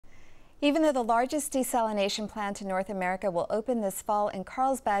Even though the largest desalination plant in North America will open this fall in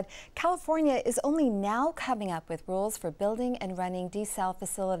Carlsbad, California is only now coming up with rules for building and running desal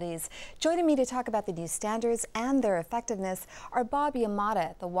facilities. Joining me to talk about the new standards and their effectiveness are Bob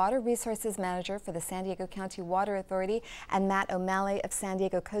Yamada, the Water Resources Manager for the San Diego County Water Authority, and Matt O'Malley of San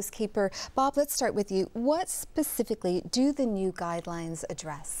Diego Coastkeeper. Bob, let's start with you. What specifically do the new guidelines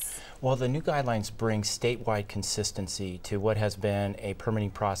address? Well, the new guidelines bring statewide consistency to what has been a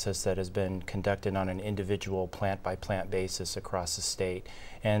permitting process that has been conducted on an individual plant-by-plant basis across the state.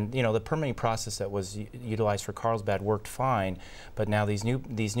 And you know, the permitting process that was utilized for Carlsbad worked fine, but now these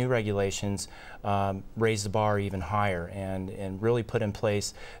new regulations raise the bar even higher and really put in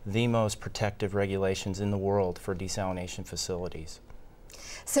place the most protective regulations in the world for desalination facilities.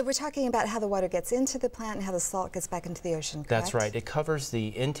 So we're talking about how the water gets into the plant and how the salt gets back into the ocean, correct? That's right. It covers the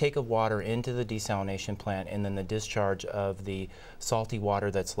intake of water into the desalination plant and then the discharge of the salty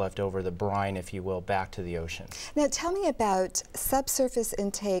water that's left over, the brine, if you will, back to the ocean. Now tell me about subsurface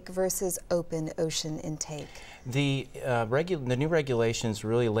intake versus open ocean intake. The new regulations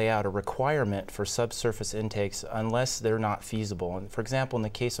really lay out a requirement for subsurface intakes unless they're not feasible. And for example, in the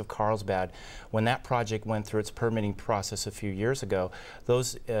case of Carlsbad, when that project went through its permitting process a few years ago,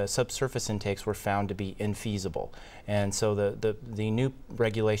 those subsurface intakes were found to be infeasible. And so the new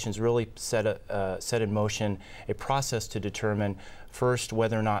regulations really set in motion a process to determine first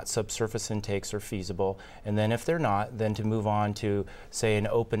whether or not subsurface intakes are feasible, and then if they're not, then to move on to, say, an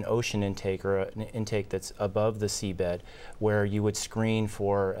open ocean intake or an intake that's above the seabed, where you would screen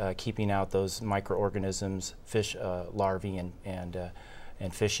for keeping out those microorganisms, fish larvae and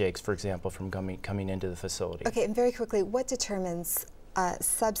fish eggs, for example, from coming into the facility. Okay, and very quickly, what determines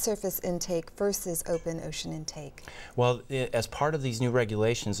subsurface intake versus open ocean intake? Well, as part of these new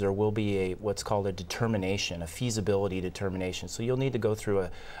regulations, there will be what's called a determination, a feasibility determination. So you'll need to go through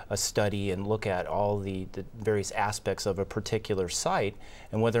a study and look at all the various aspects of a particular site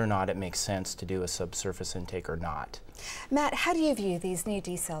and whether or not it makes sense to do a subsurface intake or not. Matt, how do you view these new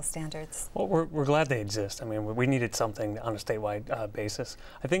desal standards? Well, we're glad they exist. I mean, we needed something on a statewide basis.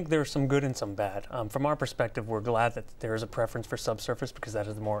 I think there's some good and some bad. From our perspective, we're glad that there is a preference for subsurface because that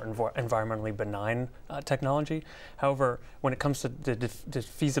is the more environmentally benign technology. However, when it comes to the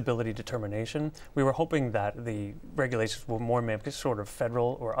feasibility determination, we were hoping that the regulations will more mimic sort of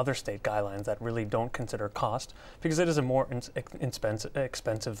federal or other state guidelines that really don't consider cost, because it is a more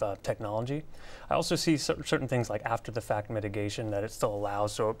expensive technology. I also see certain things like after the fact mitigation that it still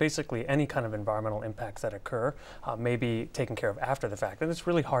allows. So basically any kind of environmental impacts that occur may be taken care of after the fact. And it's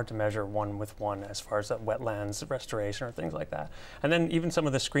really hard to measure one with one as far as wetlands restoration or things like that. And then even some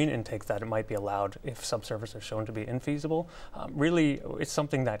of the screen intakes that it might be allowed if subsurface are shown to be infeasible, really it's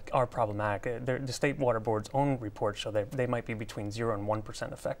something that are problematic. The State Water Board's own reports show that they might be between 0 and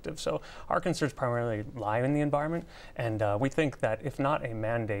 1% effective. So our concerns primarily lie in the environment, and we think that if not a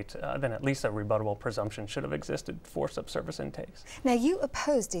mandate, then at least a rebuttable presumption should have existed for subsurface intakes. Now you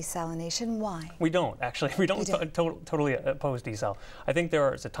oppose desalination. Why? We don't, actually. We don't totally oppose desal. I think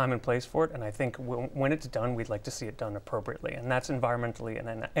there is a time and place for it, and I think when it's done, we'd like to see it done appropriately, and that's environmentally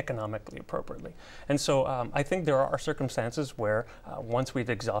and economically appropriately. And so I think there are circumstances where once we've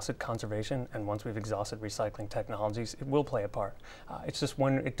exhausted conservation and once we've exhausted recycling technologies, it will play a part. It's just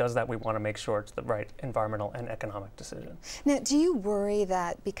when it does that, we want to make sure it's the right environmental and economic decision. Now, do you worry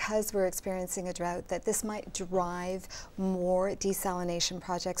that because we're experiencing a drought, that this might drive more desalination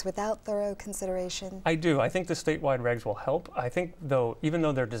projects without thorough consideration? I do. I think the statewide regs will help. I think, though, even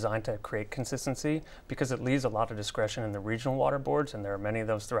though they're designed to create consistency, because it leaves a lot of discretion in the regional water boards, and there are many of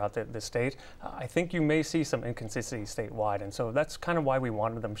those throughout the state, I think you may see some inconsistency statewide, and so that's kind of why we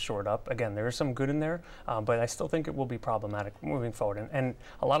wanted them shored up. Again, there is some good in there, but I still think it will be problematic moving forward, and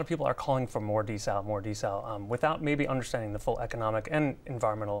a lot of people are calling for more desal, without maybe understanding the full economic and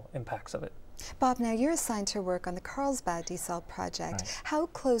environmental impacts of it. Bob, now you're assigned to work on the Carlsbad desal project. Right. How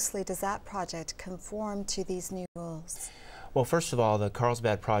closely does that project conform to these new rules? Well, first of all, the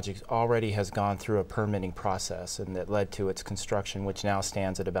Carlsbad project already has gone through a permitting process, and that led to its construction, which now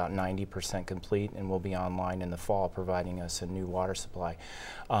stands at about 90% complete and will be online in the fall, providing us a new water supply.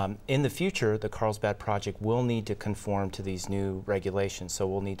 In the future, the Carlsbad project will need to conform to these new regulations. So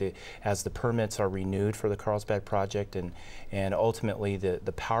we'll need to, as the permits are renewed for the Carlsbad project, and ultimately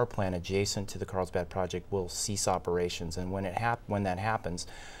the power plant adjacent to the Carlsbad project will cease operations. And when that happens,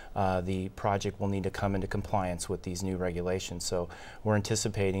 the project will need to come into compliance with these new regulations. So we're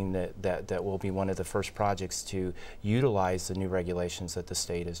anticipating that will be one of the first projects to utilize the new regulations that the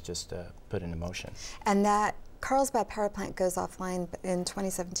state has just put into motion. And that Carlsbad power plant goes offline in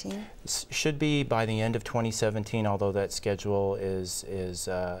 2017? Should be by the end of 2017, although that schedule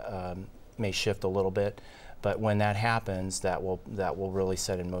may shift a little bit. But when that happens, that will really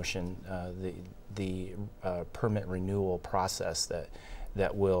set in motion the permit renewal process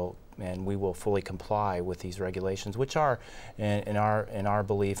that will, and we will fully comply with these regulations, which are, in our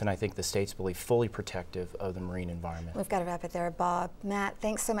belief, and I think the state's belief, fully protective of the marine environment. We've got to wrap it there, Bob. Matt,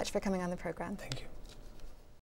 thanks so much for coming on the program. Thank you.